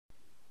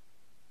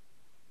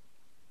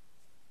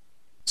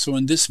So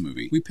in this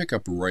movie, we pick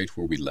up right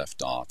where we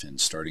left off in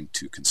starting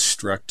to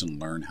construct and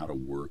learn how to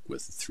work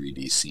with a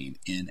 3D scene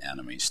in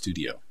Anime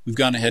Studio. We've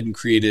gone ahead and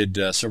created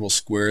several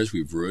squares.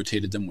 We've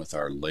rotated them with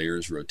our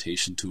layers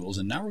rotation tools,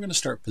 and now we're going to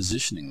start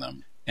positioning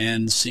them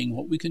and seeing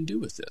what we can do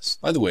with this.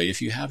 By the way, if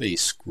you have a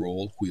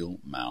scroll wheel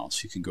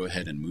mouse, you can go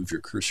ahead and move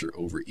your cursor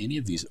over any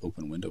of these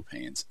open window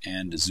panes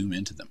and zoom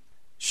into them.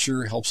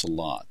 Sure helps a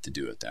lot to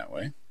do it that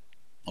way.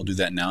 I'll do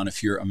that now, and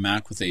if you're a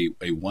Mac with a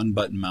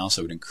one-button mouse,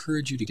 I would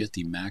encourage you to get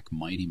the Mac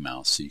Mighty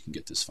Mouse so you can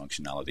get this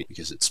functionality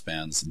because it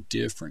spans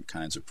different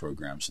kinds of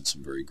programs in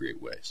some very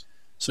great ways.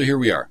 So here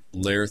we are,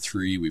 layer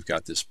 3, we've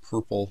got this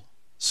purple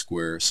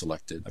square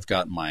selected. I've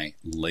got my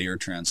layer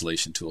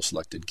translation tool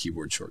selected,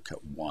 keyboard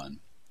shortcut 1. I'm going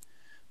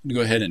to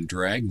go ahead and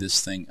drag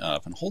this thing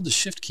up and hold the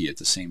Shift key at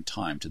the same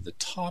time to the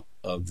top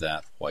of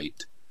that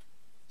white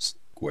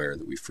square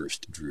that we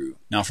first drew.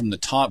 Now from the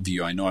top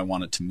view, I know I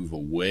want it to move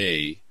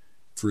away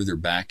further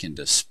back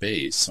into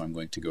space, so I'm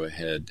going to go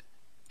ahead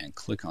and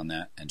click on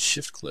that and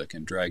shift click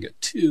and drag it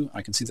to,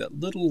 I can see that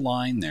little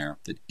line there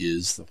that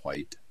is the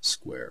white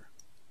square,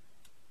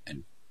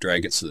 and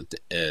drag it so that the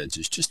edge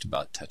is just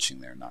about touching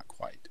there, not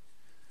quite.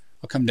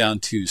 I'll come down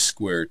to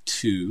square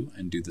 2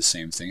 and do the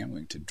same thing. I'm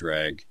going to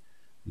drag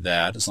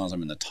that. As long as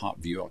I'm in the top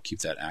view, I'll keep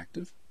that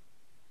active.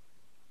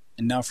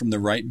 And now from the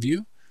right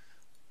view,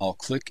 I'll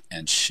click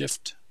and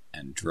shift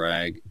and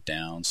drag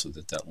down so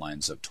that that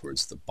lines up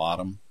towards the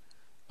bottom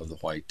of the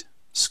white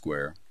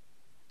square.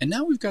 And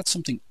now we've got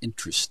something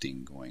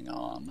interesting going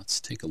on.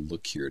 Let's take a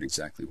look here at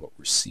exactly what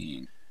we're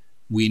seeing.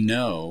 We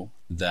know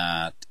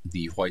that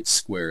the white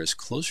square is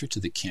closer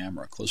to the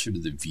camera, closer to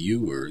the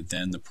viewer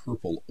than the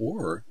purple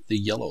or the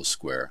yellow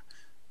square.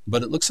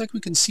 But it looks like we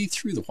can see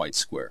through the white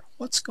square.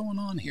 What's going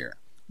on here?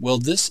 Well,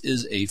 this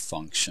is a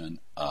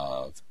function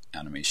of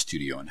Anime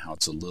Studio and how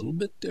it's a little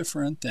bit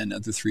different than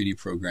other 3D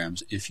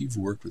programs if you've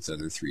worked with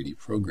other 3D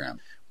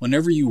programs.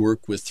 Whenever you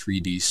work with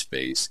 3D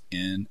space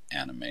in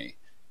Anime,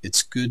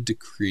 it's good to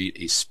create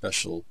a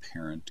special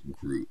parent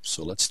group.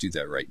 So let's do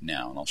that right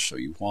now, and I'll show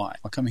you why.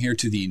 I'll come here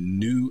to the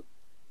New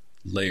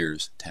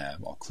Layers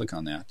tab. I'll click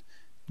on that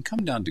and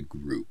come down to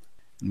Group.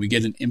 And we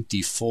get an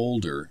empty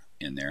folder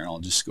in there, and I'll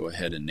just go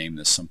ahead and name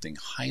this something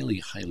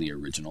highly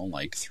original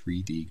like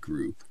 3D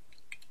Group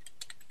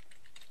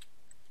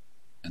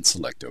and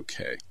select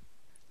OK.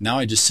 Now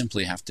I just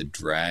simply have to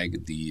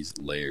drag these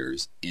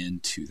layers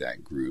into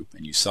that group,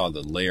 and you saw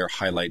the layer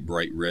highlight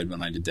bright red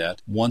when I did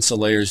that. Once a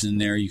layer's in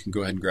there, you can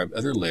go ahead and grab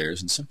other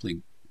layers and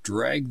simply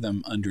drag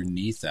them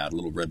underneath that. A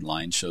little red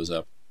line shows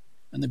up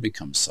and they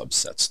become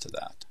subsets to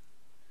that.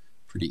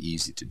 Pretty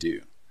easy to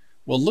do.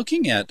 Well,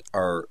 looking at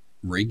our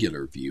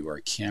regular view, our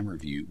camera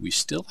view, we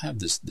still have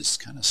this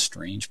kind of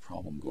strange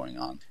problem going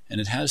on, and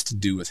it has to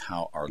do with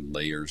how our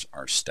layers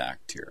are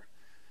stacked here.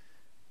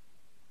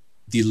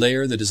 The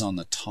layer that is on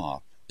the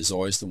top is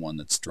always the one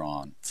that's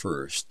drawn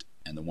first,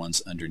 and the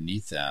ones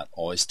underneath that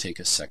always take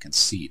a second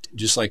seat.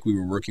 Just like we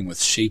were working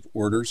with shape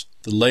orders,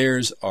 the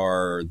layers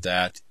are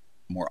that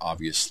more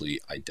obviously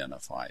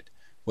identified.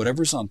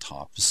 Whatever's on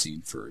top is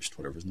seen first,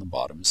 whatever's on the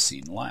bottom is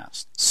seen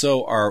last.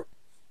 So our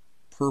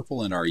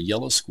purple and our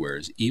yellow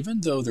squares,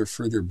 even though they're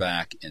further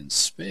back in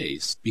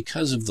space,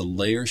 because of the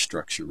layer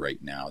structure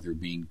right now, they're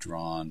being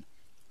drawn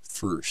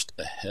first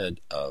ahead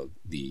of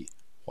the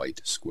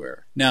white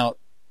square. Now,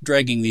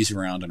 dragging these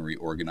around and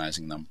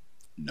reorganizing them,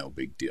 no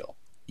big deal.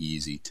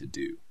 Easy to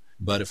do.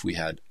 But if we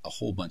had a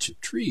whole bunch of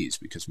trees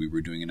because we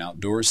were doing an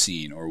outdoor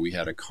scene, or we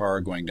had a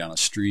car going down a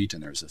street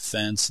and there's a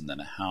fence and then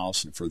a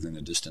house, and further in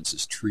the distance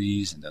is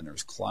trees, and then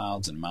there's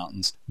clouds and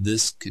mountains,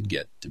 this could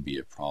get to be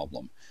a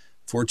problem.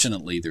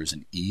 Fortunately, there's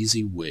an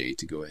easy way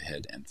to go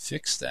ahead and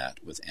fix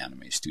that with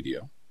Anime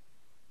Studio.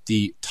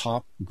 The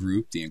top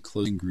group, the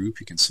enclosing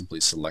group, you can simply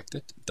select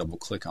it, double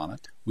click on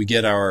it. We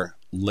get our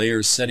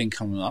layers setting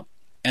coming up.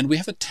 And we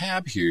have a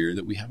tab here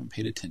that we haven't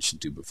paid attention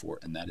to before,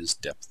 and that is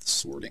depth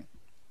sorting.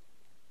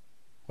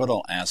 What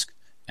I'll ask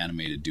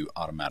Anime to do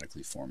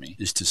automatically for me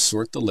is to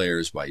sort the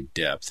layers by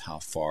depth, how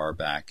far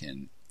back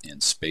in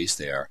space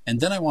they are, and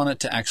then I want it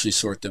to actually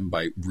sort them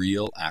by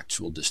real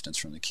actual distance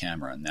from the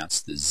camera, and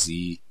that's the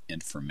Z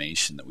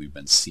information that we've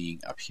been seeing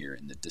up here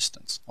in the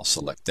distance. I'll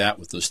select that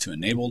with those two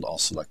enabled. I'll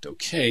select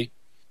OK,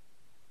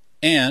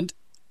 and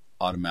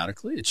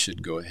automatically it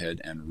should go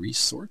ahead and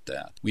resort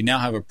that. We now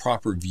have a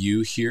proper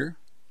view here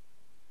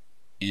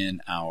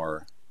in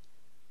our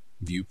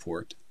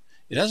viewport.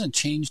 It hasn't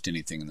changed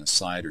anything in the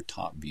side or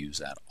top views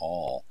at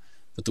all,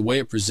 but the way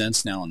it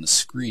presents now on the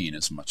screen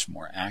is much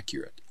more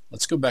accurate.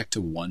 Let's go back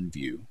to one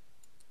view,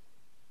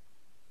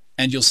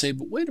 and you'll say,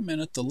 but wait a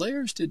minute, the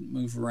layers didn't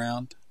move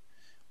around.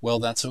 Well,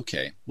 that's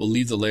okay. We'll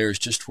leave the layers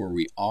just where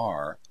we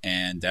are,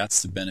 and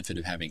that's the benefit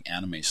of having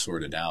Anime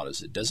sorted out,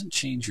 is it doesn't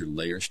change your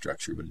layer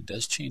structure, but it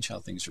does change how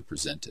things are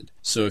presented.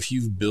 So if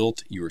you've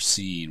built your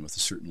scene with a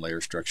certain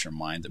layer structure in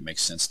mind that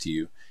makes sense to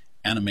you,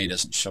 Anime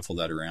doesn't shuffle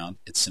that around.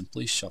 It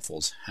simply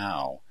shuffles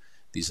how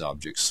these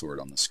objects sort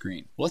on the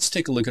screen. Well, let's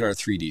take a look at our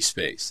 3D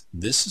space.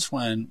 This is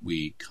when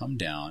we come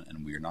down,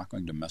 and we are not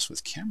going to mess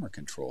with camera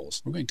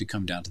controls. We're going to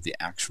come down to the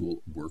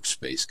actual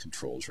workspace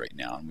controls right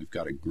now, and we've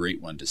got a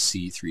great one to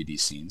see 3D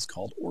scenes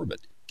called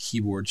Orbit,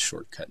 keyboard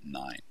shortcut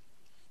 9.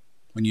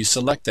 When you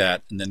select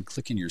that and then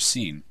click in your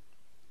scene,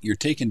 you're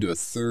taken to a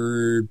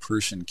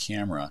third-person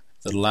camera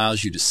that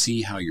allows you to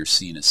see how your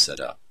scene is set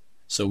up.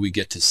 So we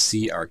get to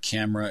see our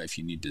camera. If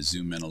you need to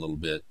zoom in a little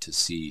bit to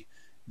see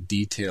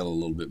detail a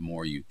little bit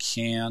more, you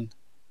can.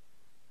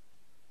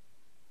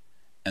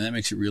 And that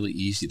makes it really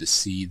easy to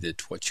see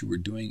that what you were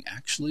doing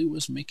actually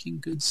was making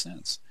good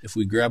sense. If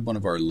we grab one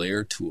of our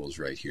layer tools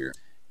right here,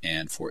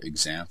 and for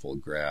example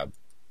grab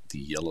the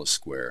yellow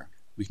square,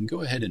 we can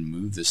go ahead and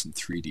move this in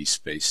 3D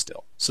space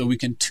still. So we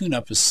can tune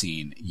up a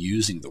scene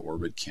using the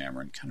Orbit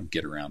camera and kind of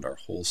get around our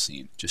whole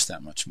scene just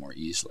that much more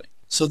easily.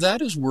 So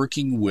that is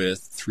working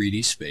with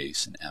 3D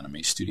space in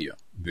Anime Studio.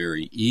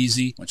 Very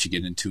easy. Once you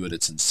get into it,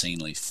 it's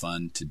insanely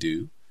fun to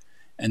do.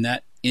 And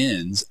that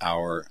ends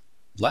our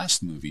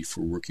last movie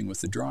for working with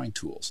the drawing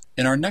tools.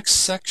 In our next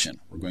section,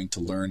 we're going to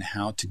learn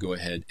how to go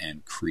ahead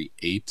and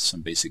create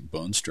some basic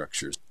bone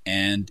structures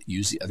and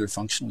use the other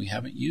function we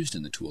haven't used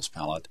in the tools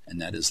palette,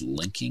 and that is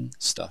linking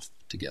stuff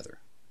together.